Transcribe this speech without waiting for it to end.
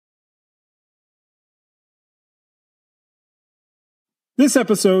This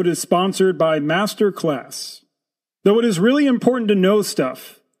episode is sponsored by Masterclass. Though it is really important to know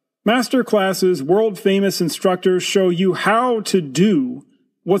stuff, Masterclass's world-famous instructors show you how to do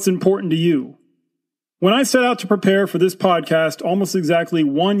what's important to you. When I set out to prepare for this podcast almost exactly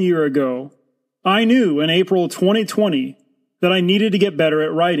 1 year ago, I knew in April 2020 that I needed to get better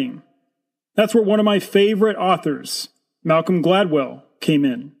at writing. That's where one of my favorite authors, Malcolm Gladwell, came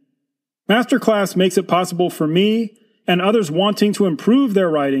in. Masterclass makes it possible for me and others wanting to improve their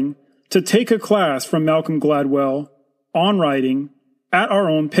writing to take a class from Malcolm Gladwell on writing at our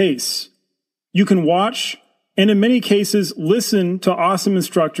own pace. You can watch and in many cases listen to awesome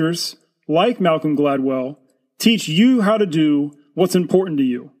instructors like Malcolm Gladwell teach you how to do what's important to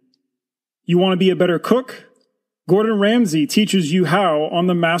you. You want to be a better cook? Gordon Ramsay teaches you how on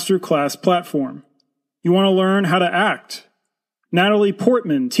the Masterclass platform. You want to learn how to act? Natalie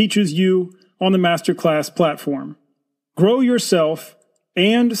Portman teaches you on the Masterclass platform. Grow yourself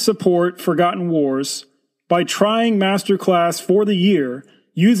and support Forgotten Wars by trying Masterclass for the year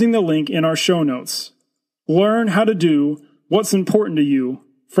using the link in our show notes. Learn how to do what's important to you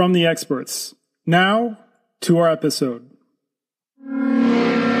from the experts. Now, to our episode.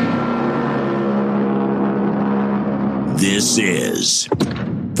 This is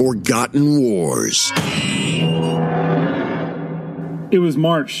Forgotten Wars. It was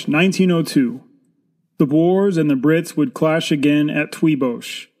March 1902. The Boers and the Brits would clash again at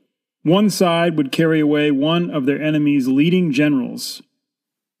Tweebosch. One side would carry away one of their enemy's leading generals.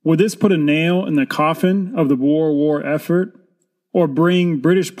 Would this put a nail in the coffin of the Boer War effort, or bring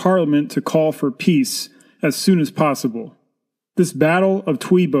British Parliament to call for peace as soon as possible? This Battle of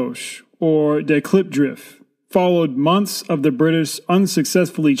Tweebosch, or De Klipdrift, followed months of the British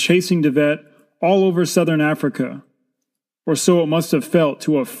unsuccessfully chasing De Wet all over southern Africa, or so it must have felt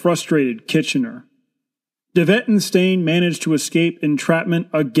to a frustrated Kitchener. De Wet and Steyn managed to escape entrapment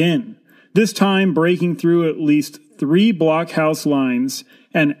again, this time breaking through at least 3 blockhouse lines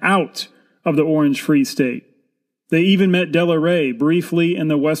and out of the Orange Free State. They even met De la Rey briefly in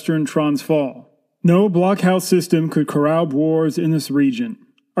the western Transvaal. No blockhouse system could corral Boers in this region,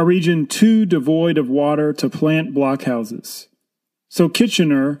 a region too devoid of water to plant blockhouses. So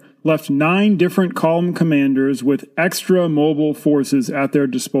Kitchener left 9 different column commanders with extra mobile forces at their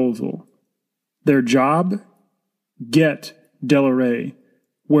disposal. Their job? Get De la Rey,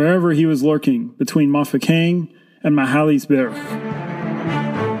 wherever he was lurking between Mafeking and Magaliesberg.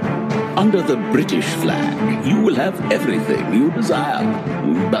 Under the British flag, you will have everything you desire,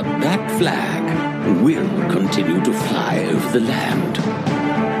 but that flag will continue to fly over the land.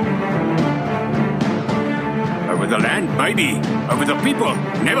 Over the land, maybe. Over the people,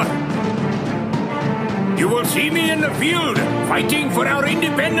 never. You will see me in the field, fighting for our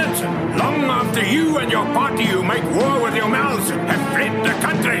independence, long after you and your party who make war with your mouths have fled the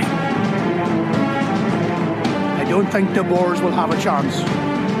country. I don't think the Boers will have a chance.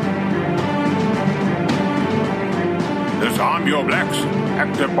 Disarm your blacks.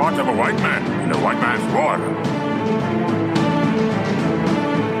 Act the part of a white man in a white man's war.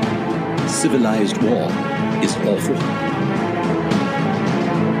 Civilized war is awful.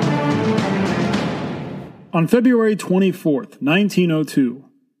 On February 24th, 1902,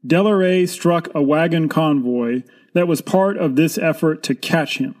 De la Rey struck a wagon convoy that was part of this effort to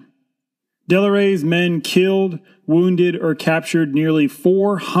catch him. De la Rey's men killed, wounded, or captured nearly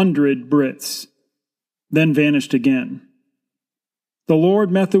 400 Brits, then vanished again. The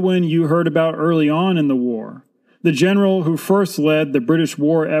Lord Methuen you heard about early on in the war, the general who first led the British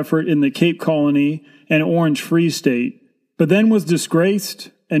war effort in the Cape Colony and Orange Free State, but then was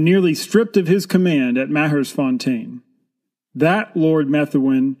disgraced and nearly stripped of his command at Mahersfontein. That Lord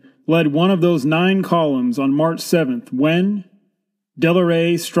Methuen led one of those 9 columns on March 7th when De la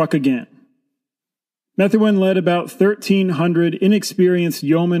Rey struck again. Methuen led about 1,300 inexperienced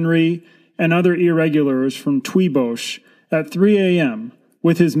yeomanry and other irregulars from Tweebosch at 3 a.m.,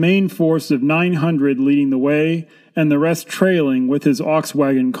 with his main force of 900 leading the way and the rest trailing with his ox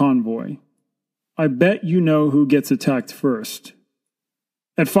wagon convoy. I bet you know who gets attacked first.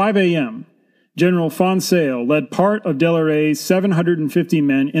 At 5 a.m., General Fonseil led part of De la Rey's 750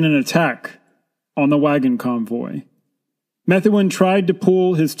 men in an attack on the wagon convoy. Methuen tried to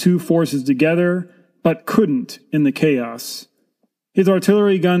pull his 2 forces together, but couldn't in the chaos. His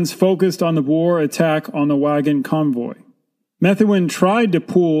artillery guns focused on the Boer attack on the wagon convoy. Methuen tried to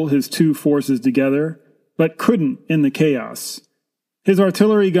pull his 2 forces together, but couldn't in the chaos. His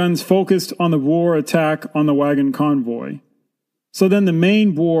artillery guns focused on the Boer attack on the wagon convoy. So then the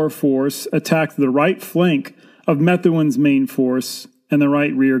main Boer force attacked the right flank of Methuen's main force and the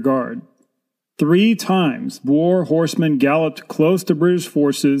right rear guard. 3 times Boer horsemen galloped close to British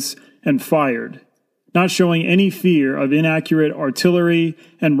forces and fired, not showing any fear of inaccurate artillery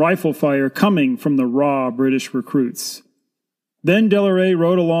and rifle fire coming from the raw British recruits. Then Delarey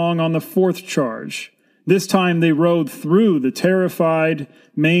rode along on the 4th charge. This time they rode through the terrified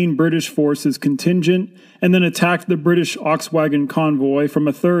main British forces contingent and then attacked the British Oxwagon convoy from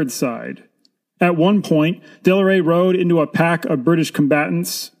a 3rd side. At one point, Delarey rode into a pack of British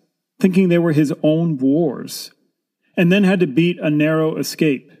combatants, thinking they were his own Boers, and then had to beat a narrow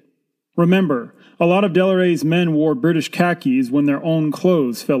escape. Remember, a lot of Delarey's men wore British khakis when their own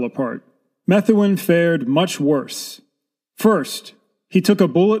clothes fell apart. Methuen fared much worse. First, he took a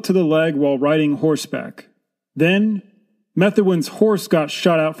bullet to the leg while riding horseback. Then, Methuen's horse got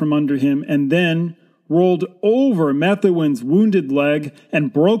shot out from under him and then rolled over Methuen's wounded leg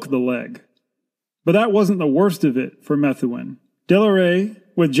and broke the leg. But that wasn't the worst of it for Methuen. Delarey,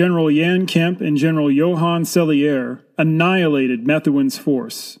 with General Jan Kemp and General Johan Sellier, annihilated Methuen's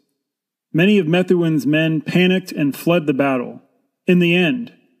force. Many of Methuen's men panicked and fled the battle. In the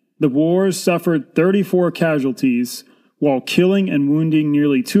end, the Boers suffered 34 casualties while killing and wounding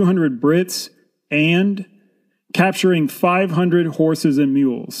nearly 200 Brits and capturing 500 horses and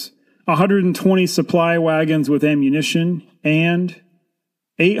mules, 120 supply wagons with ammunition, and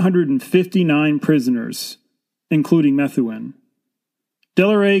 859 prisoners, including Methuen.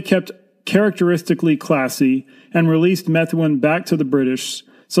 Delarey kept characteristically classy and released Methuen back to the British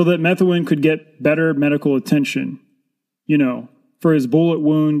so that Methuen could get better medical attention, for his bullet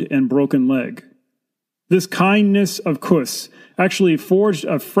wound and broken leg. This kindness of Kuss actually forged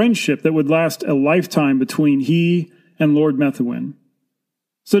a friendship that would last a lifetime between he and Lord Methuen.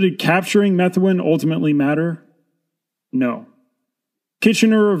 So did capturing Methuen ultimately matter? No.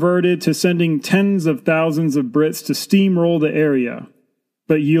 Kitchener reverted to sending tens of thousands of Brits to steamroll the area,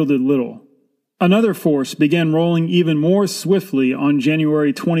 but yielded little. Another force began rolling even more swiftly on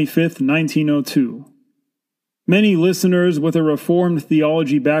January 25, 1902. Many listeners with a Reformed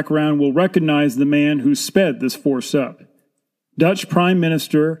theology background will recognize the man who sped this force up. Dutch Prime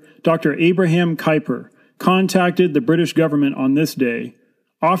Minister Dr. Abraham Kuyper contacted the British government on this day,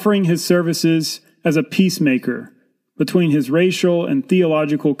 offering his services as a peacemaker between his racial and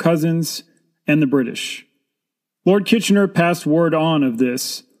theological cousins and the British. Lord Kitchener passed word on of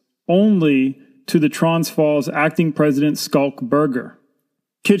this only to the Transvaal's acting president Schalk Burger.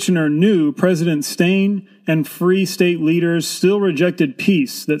 Kitchener knew President Steyn and Free State leaders still rejected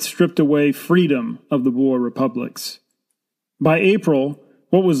peace that stripped away freedom of the Boer republics. By April,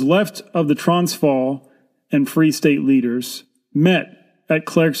 what was left of the Transvaal and Free State leaders met at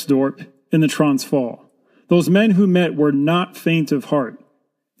Klerksdorp in the Transvaal. Those men who met were not faint of heart.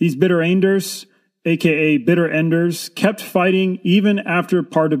 These Bittereinders, aka Bitter Enders, kept fighting even after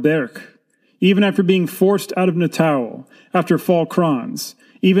Paardeberg, even after being forced out of Natal, after Valkrans,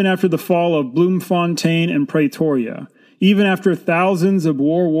 even after the fall of Bloemfontein and Pretoria, even after thousands of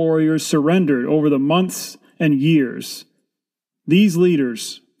war warriors surrendered over the months and years. These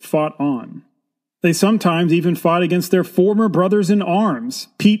leaders fought on. They sometimes even fought against their former brothers in arms,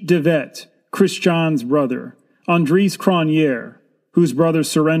 Piet de Wet, Christian's brother, Andries Cronje, whose brother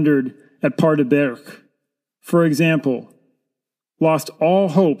surrendered at Paardeberg, for example, lost all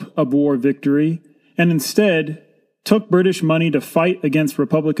hope of war victory and instead took British money to fight against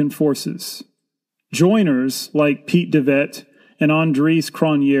Republican forces. Joiners like Piet de Wet and Andries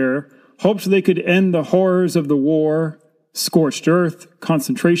Cronje hoped they could end the horrors of the war, scorched earth,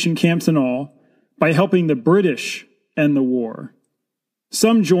 concentration camps and all, by helping the British end the war.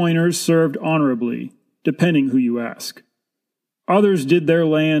 Some joiners served honorably, depending who you ask. Others did their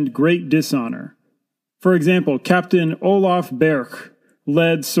land great dishonor. For example, Captain Olaf Berg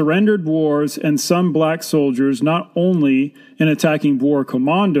led surrendered Boers and some black soldiers not only in attacking Boer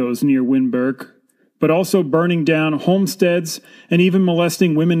commandos near Winburg, but also burning down homesteads and even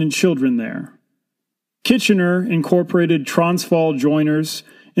molesting women and children there. Kitchener incorporated Transvaal joiners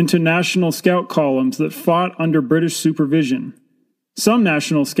into National Scout columns that fought under British supervision. Some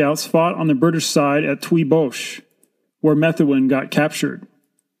National Scouts fought on the British side at Tweebosch, where Methuen got captured.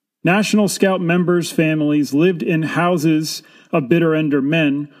 National Scout members' families lived in houses of Bitterender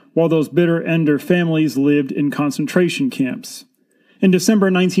men, while those Bitterender families lived in concentration camps. In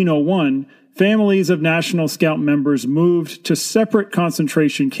December 1901, families of National Scout members moved to separate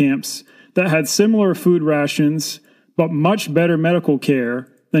concentration camps that had similar food rations, but much better medical care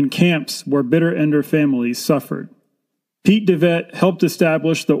than camps where Bitterender families suffered. Piet de Wet helped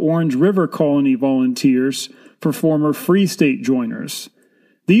establish the Orange River Colony Volunteers for former Free State joiners.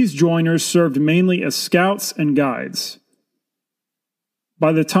 These joiners served mainly as scouts and guides.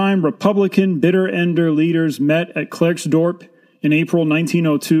 By the time Republican bitter ender leaders met at Klerksdorp in April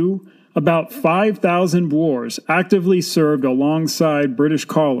 1902, about 5,000 Boers actively served alongside British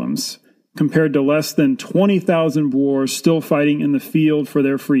columns, compared to less than 20,000 Boers still fighting in the field for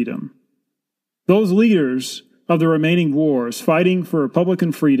their freedom. Those leaders of the remaining Boers fighting for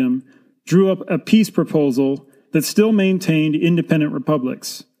Republican freedom drew up a peace proposal that still maintained independent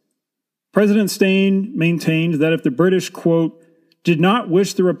republics. President Steyn maintained that if the British, quote, did not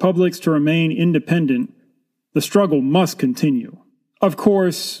wish the republics to remain independent, the struggle must continue. Of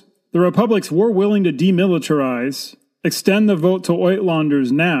course, the republics were willing to demilitarize, extend the vote to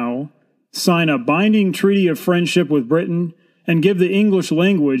Uitlanders now, sign a binding treaty of friendship with Britain, and give the English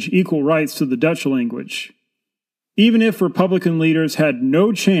language equal rights to the Dutch language. Even if Republican leaders had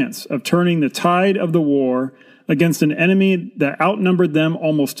no chance of turning the tide of the war against an enemy that outnumbered them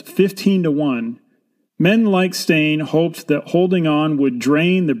almost 15-1, men like Steyn hoped that holding on would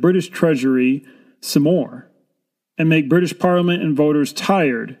drain the British treasury some more and make British Parliament and voters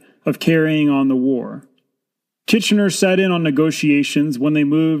tired of carrying on the war. Kitchener sat in on negotiations when they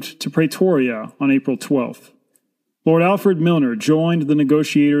moved to Pretoria on April 12th. Lord Alfred Milner joined the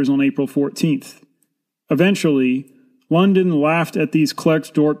negotiators on April 14th. Eventually, London laughed at these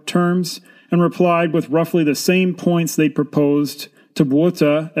Klerksdorp terms and replied with roughly the same points they proposed to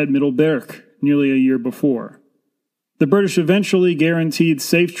Botha at Middelburg nearly a year before. The British eventually guaranteed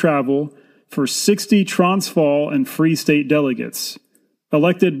safe travel for 60 Transvaal and Free State delegates,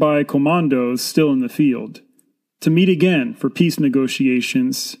 elected by commandos still in the field, to meet again for peace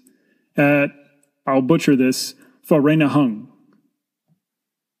negotiations at, I'll butcher this, Vereeniging.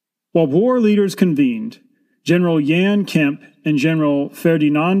 While war leaders convened, General Jan Kemp and General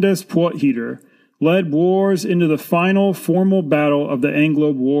Ferdinandus Poortheder led Boers into the final formal battle of the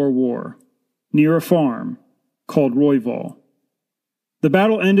Anglo-Boer War, near a farm called Rooiwal. The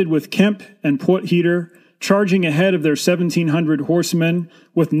battle ended with Kemp and Poortheder charging ahead of their 1,700 horsemen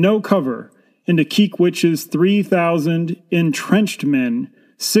with no cover into Keekwich's 3,000 entrenched men,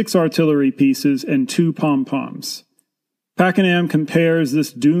 6 artillery pieces, and 2 pom-poms. Pakenham compares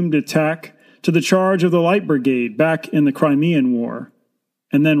this doomed attack to the charge of the Light Brigade back in the Crimean War,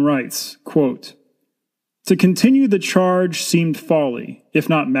 and then writes, quote, to continue the charge seemed folly, if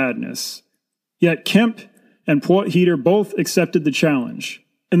not madness. Yet Kemp and Poortheder both accepted the challenge.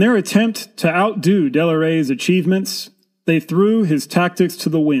 In their attempt to outdo Delarey's achievements, they threw his tactics to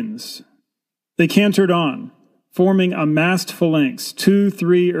the winds. They cantered on, forming a massed phalanx 2,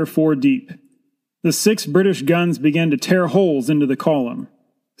 3, or 4 deep. The 6 British guns began to tear holes into the column.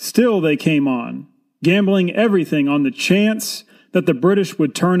 Still they came on, gambling everything on the chance that the British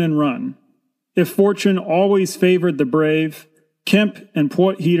would turn and run. If fortune always favored the brave, Kemp and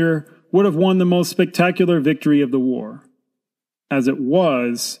Poortheder would have won the most spectacular victory of the war. As it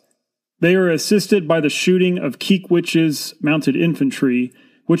was, they were assisted by the shooting of Keekwich's mounted infantry,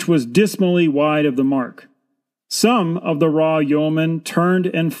 which was dismally wide of the mark. Some of the raw yeomen turned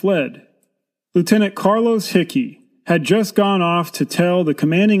and fled. Lieutenant Carlos Hickey had just gone off to tell the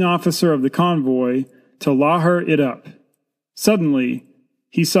commanding officer of the convoy to laher it up. Suddenly,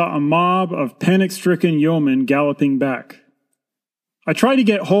 he saw a mob of panic-stricken yeomen galloping back. I tried to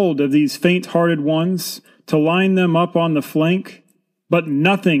get hold of these faint-hearted ones to line them up on the flank, but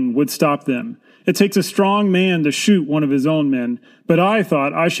nothing would stop them. It takes a strong man to shoot one of his own men, but I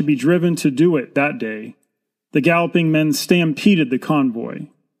thought I should be driven to do it that day. The galloping men stampeded the convoy.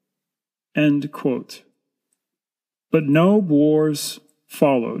 End quote. But no Boers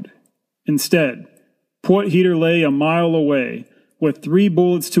followed. Instead, Poortheder lay a mile away with 3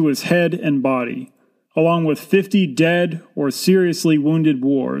 bullets to his head and body, along with 50 dead or seriously wounded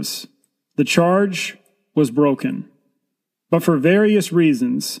Boers. The charge was broken. But for various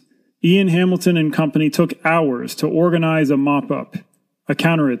reasons, Ian Hamilton and company took hours to organize a mop-up, a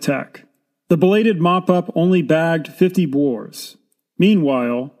counterattack. The belated mop-up only bagged 50 Boers.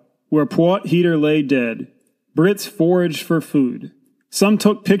 Meanwhile, where Poortheder lay dead, Brits foraged for food. Some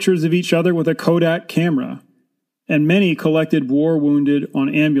took pictures of each other with a Kodak camera, and many collected war wounded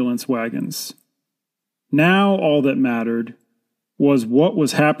on ambulance wagons. Now all that mattered was what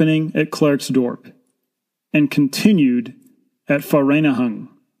was happening at Klerksdorp, and continued at Vereeniging,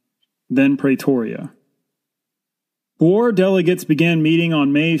 then Pretoria. Boer delegates began meeting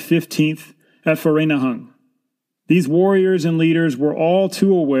on May 15th at Vereeniging. These warriors and leaders were all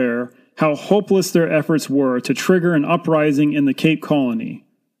too aware how hopeless their efforts were to trigger an uprising in the Cape Colony,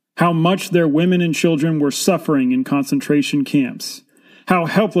 how much their women and children were suffering in concentration camps, how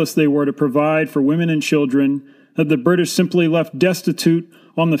helpless they were to provide for women and children that the British simply left destitute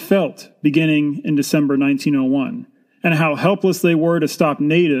on the veldt beginning in December 1901, and how helpless they were to stop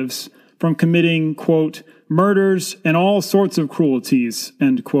natives from committing, quote, murders and all sorts of cruelties,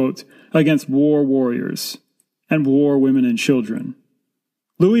 end quote, against war warriors and war women and children.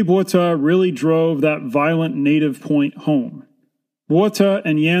 Louis Botha really drove that violent native point home. Botha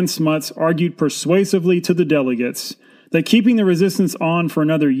and Jan Smuts argued persuasively to the delegates that keeping the resistance on for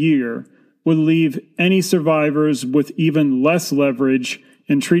another year would leave any survivors with even less leverage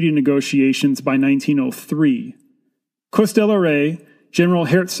in treaty negotiations by 1903. Costelleret, General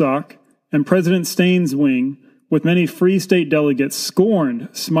Herzog, and President Steen's wing, with many Free State delegates, scorned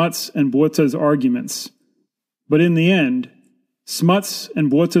Smuts and Botha's arguments. But in the end, Smuts and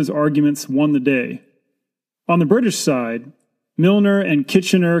Botha's arguments won the day. On the British side, Milner and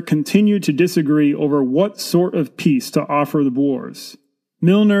Kitchener continued to disagree over what sort of peace to offer the Boers.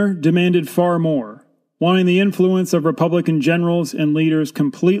 Milner demanded far more, wanting the influence of Republican generals and leaders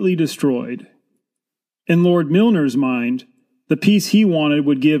completely destroyed. In Lord Milner's mind, the peace he wanted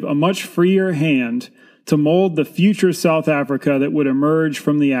would give a much freer hand to mold the future South Africa that would emerge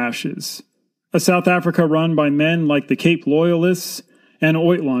from the ashes, a South Africa run by men like the Cape Loyalists and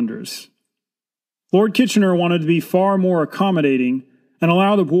Uitlanders. Lord Kitchener wanted to be far more accommodating and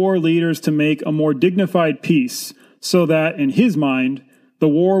allow the Boer leaders to make a more dignified peace so that, in his mind, the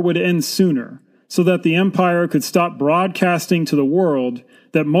war would end sooner, so that the Empire could stop broadcasting to the world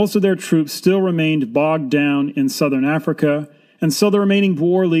that most of their troops still remained bogged down in southern Africa, and so the remaining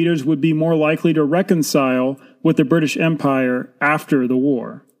Boer leaders would be more likely to reconcile with the British Empire after the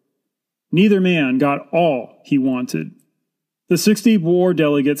war. Neither man got all he wanted. The 60 Boer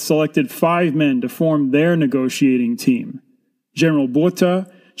delegates selected 5 men to form their negotiating team: General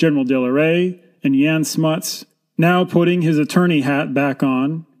Botha, General Delarey, and Jan Smuts, now putting his attorney hat back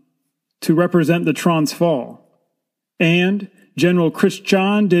on, to represent the Transvaal, and General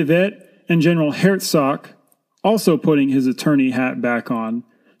Christian de Wet and General Herzog, also putting his attorney hat back on,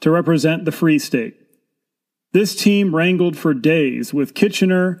 to represent the Free State. This team wrangled for days with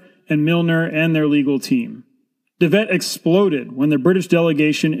Kitchener and Milner and their legal team. De Wet exploded when the British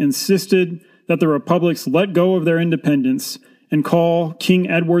delegation insisted that the republics let go of their independence and call King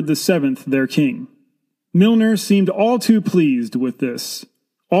Edward VII their king. Milner seemed all too pleased with this,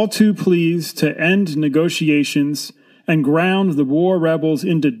 all too pleased to end negotiations and ground the Boer rebels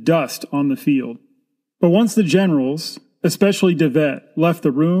into dust on the field. But once the generals, especially De Wet, left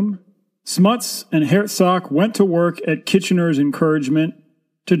the room, Smuts and Herzog went to work at Kitchener's encouragement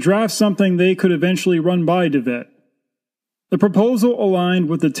to draft something they could eventually run by De Wet. The proposal aligned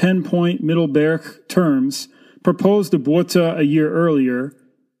with the 10-point Middelburg terms proposed to Botha a year earlier,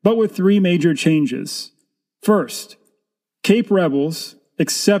 but with 3 major changes. First, Cape rebels,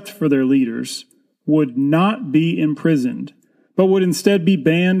 except for their leaders, would not be imprisoned, but would instead be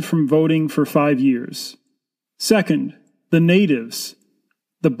banned from voting for 5 years. Second, the natives,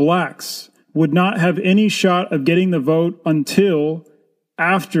 the blacks, would not have any shot of getting the vote until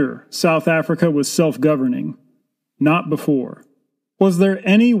after South Africa was self-governing, not before. Was there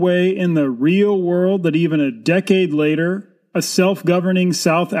any way in the real world that even a decade later, a self-governing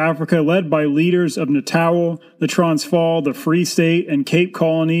South Africa led by leaders of Natal, the Transvaal, the Free State, and Cape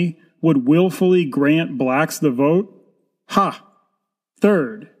Colony would willfully grant blacks the vote? Ha!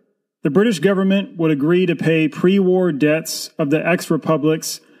 Third, the British government would agree to pay pre-war debts of the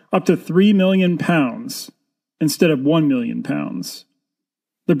ex-republics up to £3 million instead of £1 million.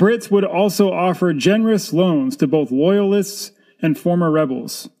 The Brits would also offer generous loans to both loyalists and former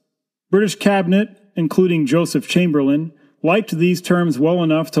rebels. British cabinet, including Joseph Chamberlain, liked these terms well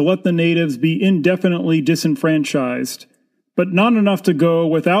enough to let the natives be indefinitely disenfranchised, but not enough to go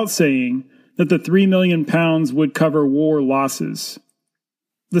without saying that the £3 million would cover war losses.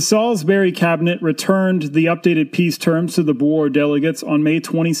 The Salisbury cabinet returned the updated peace terms to the Boer delegates on May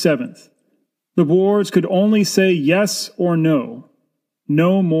 27th. The Boers could only say yes or no.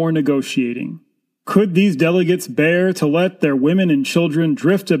 No more negotiating. Could these delegates bear to let their women and children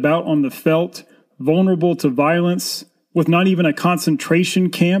drift about on the veldt, vulnerable to violence, with not even a concentration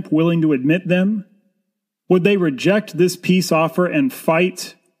camp willing to admit them? Would they reject this peace offer and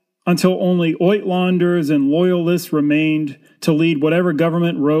fight until only Uitlanders and loyalists remained to lead whatever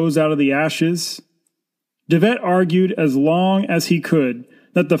government rose out of the ashes? De Wet argued as long as he could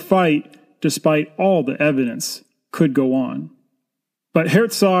that the fight, despite all the evidence, could go on. But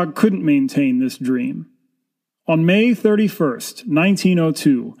Herzog couldn't maintain this dream. On May 31st,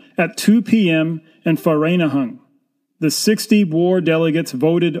 1902, at 2 p.m. in Vereeniging, the 60 Boer delegates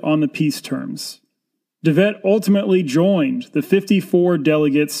voted on the peace terms. De Wet ultimately joined the 54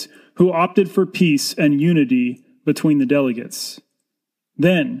 delegates who opted for peace and unity between the delegates.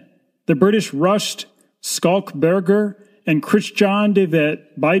 Then, the British rushed Schalkberger, and Christian de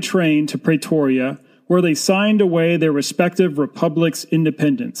Wet by train to Pretoria, where they signed away their respective republics'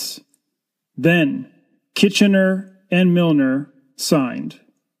 independence. Then Kitchener and Milner signed.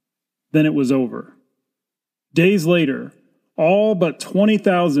 Then it was over. Days later, all but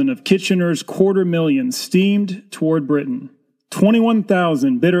 20,000 of Kitchener's 250,000 steamed toward Britain.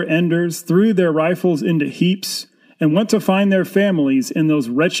 21,000 bitter enders threw their rifles into heaps and went to find their families in those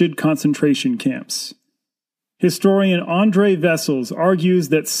wretched concentration camps. Historian André Wessels argues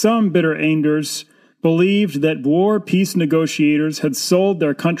that some bitter enders believed that war peace negotiators had sold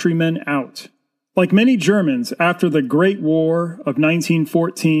their countrymen out. Like many Germans after the Great War of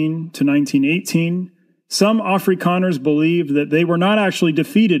 1914 to 1918, some Afrikaners believed that they were not actually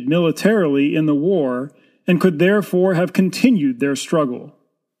defeated militarily in the war and could therefore have continued their struggle.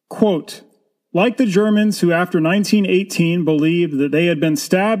 Quote, like the Germans who after 1918 believed that they had been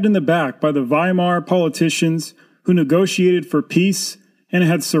stabbed in the back by the Weimar politicians who negotiated for peace and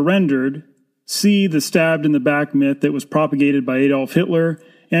had surrendered, see the stabbed in the back myth that was propagated by Adolf Hitler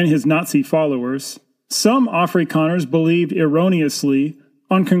and his Nazi followers, some Afrikaners believed erroneously,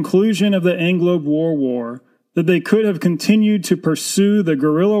 on conclusion of the Anglo-Boer War, that they could have continued to pursue the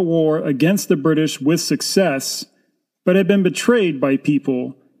guerrilla war against the British with success, but had been betrayed by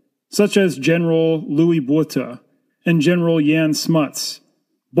people such as General Louis Botha and General Jan Smuts,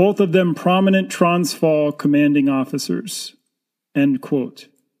 both of them prominent Transvaal commanding officers. End quote.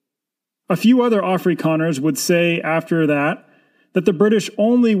 A few other Afrikaners would say after that the British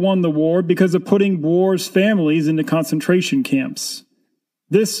only won the war because of putting Boers' families into concentration camps.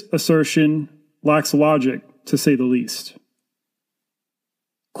 This assertion lacks logic, to say the least.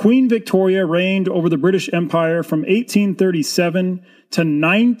 Queen Victoria reigned over the British Empire from 1837 to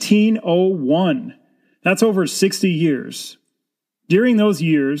 1901. That's over 60 years. During those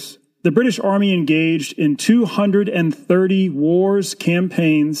years, the British Army engaged in 230 wars,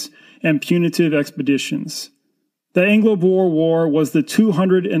 campaigns, and punitive expeditions. The Anglo-Boer War was the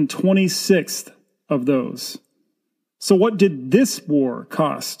 226th of those. So what did this war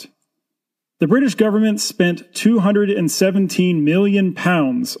cost? The British government spent £217 million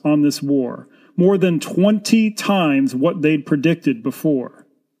on this war, more than 20 times what they'd predicted before.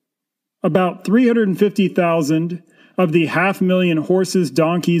 About 350,000 of the 500,000 horses,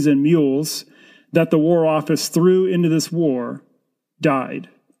 donkeys, and mules that the War Office threw into this war died.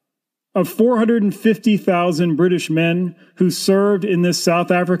 Of 450,000 British men who served in this South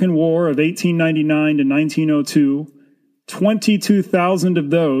African War of 1899 to 1902, 22,000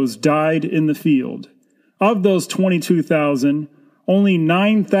 of those died in the field. Of those 22,000, only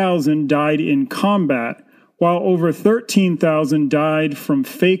 9,000 died in combat, while over 13,000 died from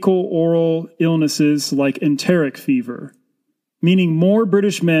fecal oral illnesses like enteric fever, meaning more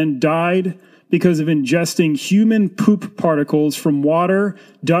British men died because of ingesting human poop particles from water,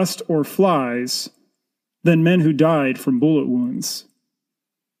 dust, or flies than men who died from bullet wounds.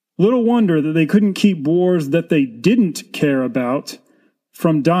 Little wonder that they couldn't keep Boers that they didn't care about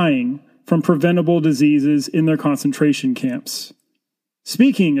from dying from preventable diseases in their concentration camps.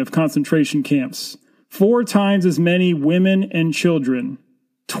 Speaking of concentration camps, 4 times as many women and children,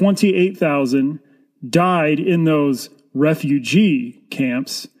 28,000, died in those refugee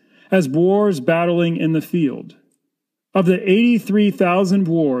camps as Boers battling in the field. Of the 83,000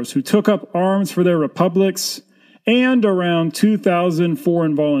 Boers who took up arms for their republics and around 2,000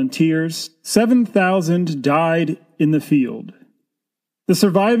 foreign volunteers, 7,000 died in the field. The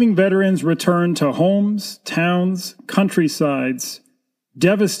surviving veterans returned to homes, towns, countrysides,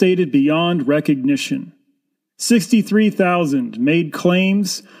 devastated beyond recognition. 63,000 made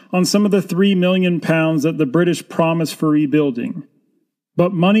claims on some of the £3 million that the British promised for rebuilding.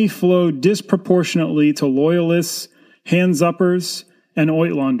 But money flowed disproportionately to loyalists, hands-uppers, and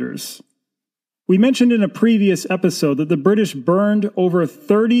Uitlanders. We mentioned in a previous episode that the British burned over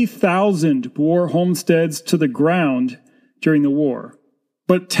 30,000 Boer homesteads to the ground during the war.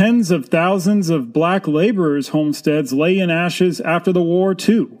 But tens of thousands of black laborers' homesteads lay in ashes after the war,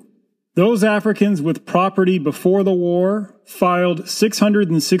 too. Those Africans with property before the war filed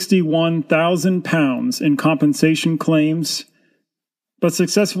 £661,000 in compensation claims, but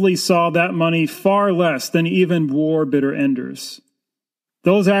successfully saw that money far less than even Boer bitter enders.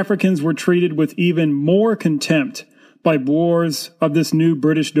 Those Africans were treated with even more contempt by Boers of this new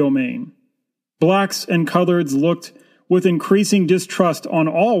British domain. Blacks and coloreds looked with increasing distrust on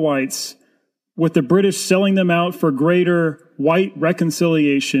all whites, with the British selling them out for greater white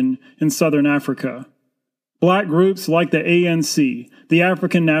reconciliation in southern Africa. Black groups like the ANC, the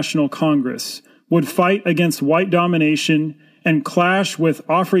African National Congress, would fight against white domination and clash with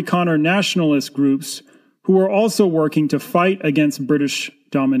Afrikaner nationalist groups who were also working to fight against British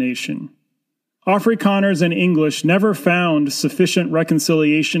domination. Afrikaners and English never found sufficient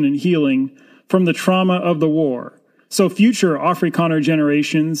reconciliation and healing from the trauma of the war, so future Afrikaner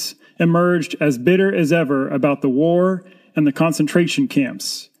generations emerged as bitter as ever about the war and the concentration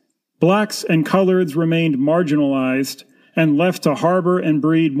camps. Blacks and coloreds remained marginalized and left to harbor and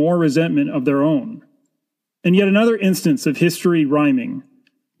breed more resentment of their own. And yet another instance of history rhyming.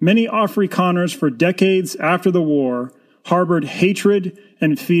 Many Afrikaners for decades after the war harbored hatred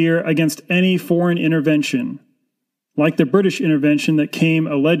and fear against any foreign intervention, like the British intervention that came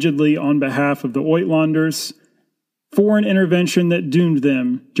allegedly on behalf of the Uitlanders, foreign intervention that doomed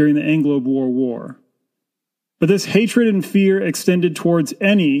them during the Anglo-Boer War. But this hatred and fear extended towards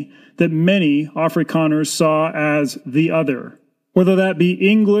any that many Afrikaners saw as the other, whether that be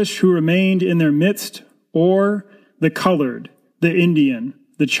English who remained in their midst, or the colored, the Indian,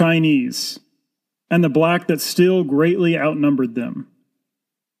 the Chinese, and the black that still greatly outnumbered them.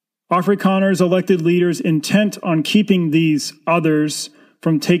 Afrikaners elected leaders intent on keeping these others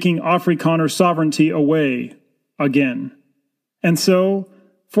from taking Afrikaner sovereignty away again, and so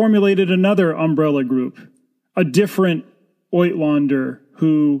formulated another umbrella group, a different Uitlander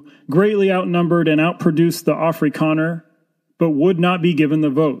who greatly outnumbered and outproduced the Afrikaner, but would not be given the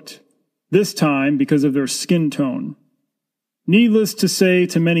vote, this time because of their skin tone. Needless to say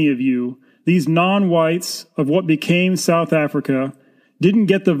to many of you, these non-whites of what became South Africa didn't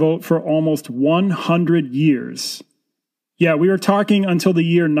get the vote for almost 100 years. Yeah, we are talking until the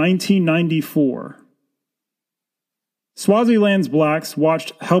year 1994. Swaziland's blacks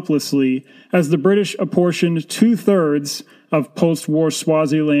watched helplessly as the British apportioned 2/3 of post-war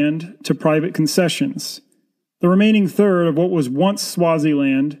Swaziland to private concessions. The remaining third of what was once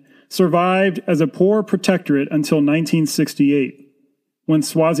Swaziland survived as a poor protectorate until 1968, when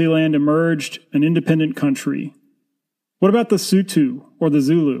Swaziland emerged an independent country. What about the Sotho or the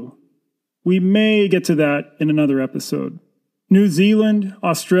Zulu? We may get to that in another episode. New Zealand,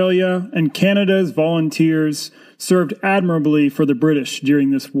 Australia, and Canada's volunteers served admirably for the British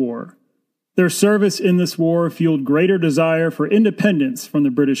during this war. Their service in this war fueled greater desire for independence from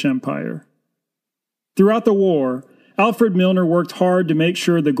the British Empire. Throughout the war, Alfred Milner worked hard to make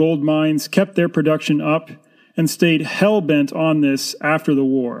sure the gold mines kept their production up and stayed hell-bent on this after the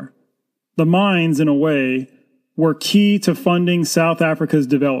war. The mines, in a way, were key to funding South Africa's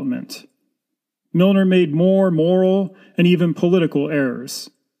development. Milner made more moral and even political errors.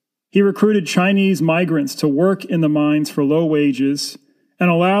 He recruited Chinese migrants to work in the mines for low wages and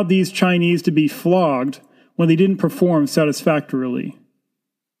allowed these Chinese to be flogged when they didn't perform satisfactorily.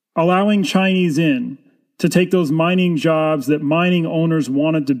 Allowing Chinese in to take those mining jobs that mining owners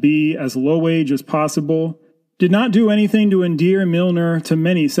wanted to be as low wage as possible did not do anything to endear Milner to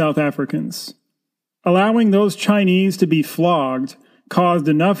many South Africans. Allowing those Chinese to be flogged caused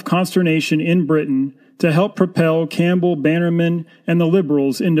enough consternation in Britain to help propel Campbell-bannerman and the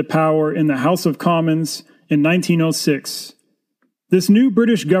Liberals into power in the House of Commons in 1906. This new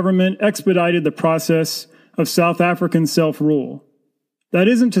British government expedited the process of South African self-rule. That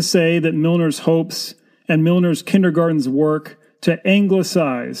isn't to say that Milner's hopes and milner'sKindergarten's work to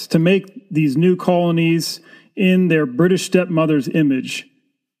anglicize, to make these new colonies in their British stepmother's image,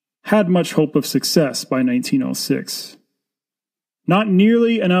 had much hope of success by 1906. Not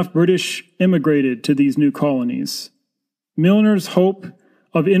nearly enough British immigrated to these new colonies. Milner's hope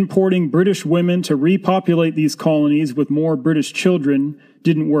of importing British women to repopulate these colonies with more British children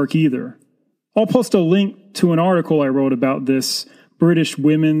didn't work either. I'll post a link to an article I wrote about this British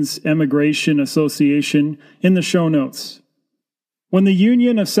Women's Emigration Association in the show notes. When the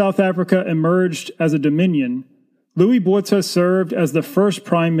Union of South Africa emerged as a dominion, Louis Botha served as the first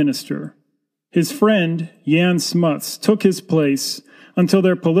prime minister. His friend, Jan Smuts, took his place until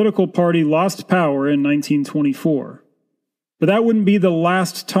their political party lost power in 1924. But that wouldn't be the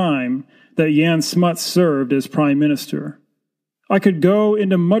last time that Jan Smuts served as prime minister. I could go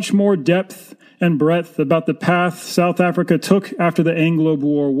into much more depth and breadth about the path South Africa took after the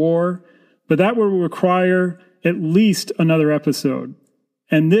Anglo-Boer War, but that would require at least another episode.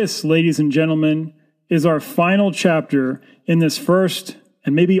 And this, ladies and gentlemen, is our final chapter in this first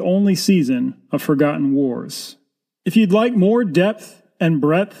and maybe only season of Forgotten Wars. If you'd like more depth and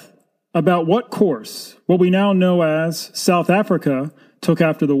breadth about what course, what we now know as South Africa, took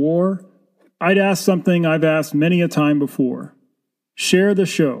after the war, I'd ask something I've asked many a time before. Share the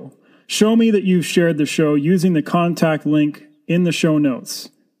show. Show me that you've shared the show using the contact link in the show notes.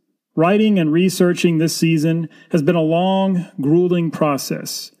 Writing and researching this season has been a long, grueling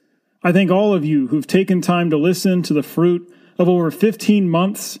process. I thank all of you who've taken time to listen to the fruit of over 15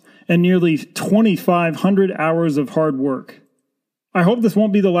 months and nearly 2,500 hours of hard work. I hope this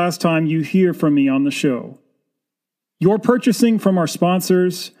won't be the last time you hear from me on the show. You're purchasing from our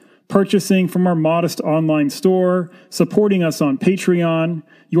sponsors, purchasing from our modest online store, supporting us on Patreon,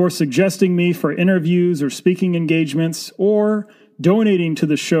 you're suggesting me for interviews or speaking engagements, or donating to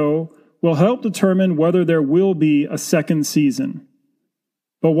the show will help determine whether there will be a second season.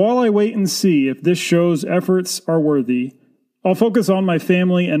 But while I wait and see if this show's efforts are worthy, I'll focus on my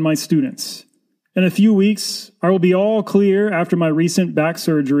family and my students. In a few weeks, I will be all clear after my recent back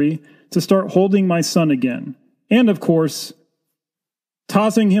surgery to start holding my son again, and of course,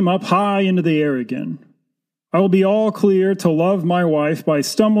 tossing him up high into the air again. I will be all clear to love my wife by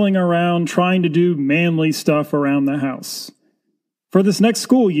stumbling around trying to do manly stuff around the house. For this next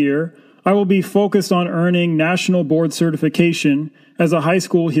school year, I will be focused on earning national board certification as a high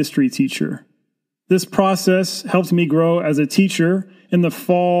school history teacher. This process helped me grow as a teacher in the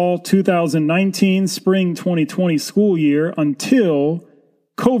fall 2019, spring 2020 school year until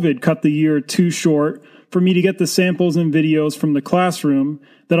COVID cut the year too short for me to get the samples and videos from the classroom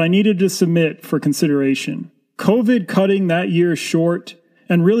that I needed to submit for consideration. COVID cutting that year short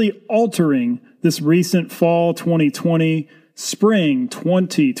and really altering this recent fall 2020, spring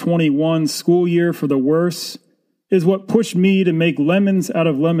 2021 school year for the worse is what pushed me to make lemons out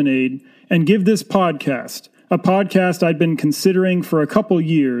of lemonade and give this podcast, a podcast I'd been considering for a couple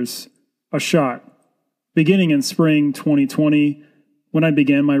years, a shot, beginning in spring 2020 when I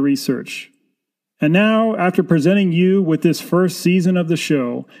began my research. And now, after presenting you with this first season of the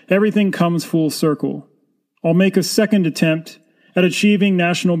show, everything comes full circle. I'll make a second attempt at achieving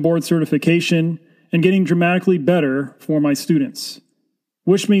national board certification and getting dramatically better for my students.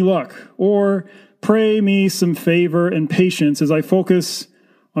 Wish me luck, or pray me some favor and patience as I focus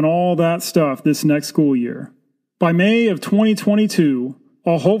on all that stuff this next school year. By May of 2022,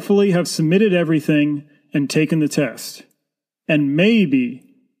 I'll hopefully have submitted everything and taken the test. And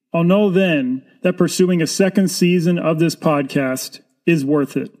maybe I'll know then that pursuing a second season of this podcast is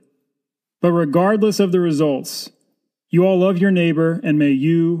worth it. But regardless of the results, you all love your neighbor and may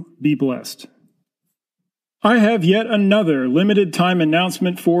you be blessed. I have yet another limited time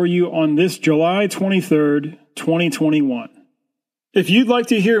announcement for you on this July 23rd, 2021. If you'd like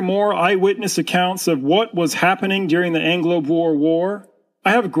to hear more eyewitness accounts of what was happening during the Anglo-Boer War,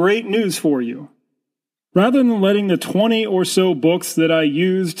 I have great news for you. Rather than letting the 20 or so books that I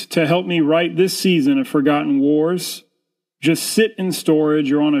used to help me write this season of Forgotten Wars just sit in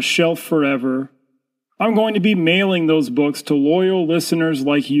storage or on a shelf forever, I'm going to be mailing those books to loyal listeners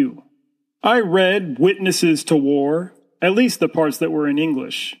like you. I read Witnesses to War, at least the parts that were in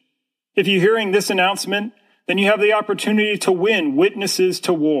English. If you're hearing this announcement, then you have the opportunity to win Witnesses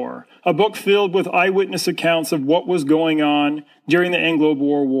to War, a book filled with eyewitness accounts of what was going on during the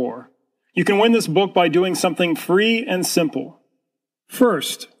Anglo-Boer War. You can win this book by doing something free and simple.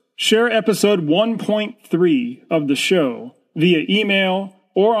 First, share episode 1.3 of the show via email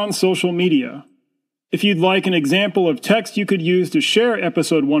or on social media. If you'd like an example of text you could use to share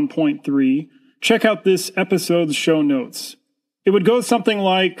episode 1.3, check out this episode's show notes. It would go something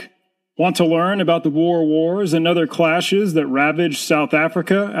like, want to learn about the Boer Wars and other clashes that ravaged South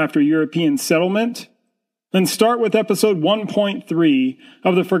Africa after European settlement? Then start with episode 1.3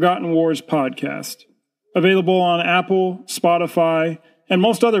 of the Forgotten Wars podcast, available on Apple, Spotify, and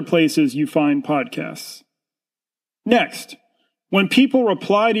most other places you find podcasts. Next, when people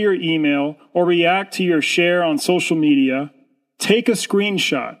reply to your email or react to your share on social media, take a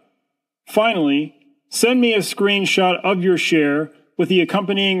screenshot. Finally, send me a screenshot of your share with the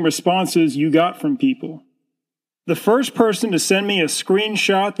accompanying responses you got from people. The first person to send me a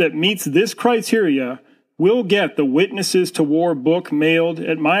screenshot that meets this criteria will get the Witnesses to War book mailed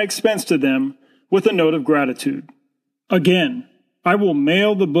at my expense to them with a note of gratitude. Again, I will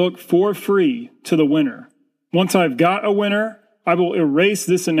mail the book for free to the winner. Once I've got a winner, I will erase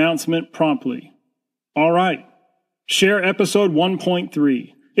this announcement promptly. All right, share episode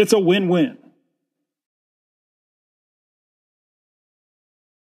 1.3. It's a win-win.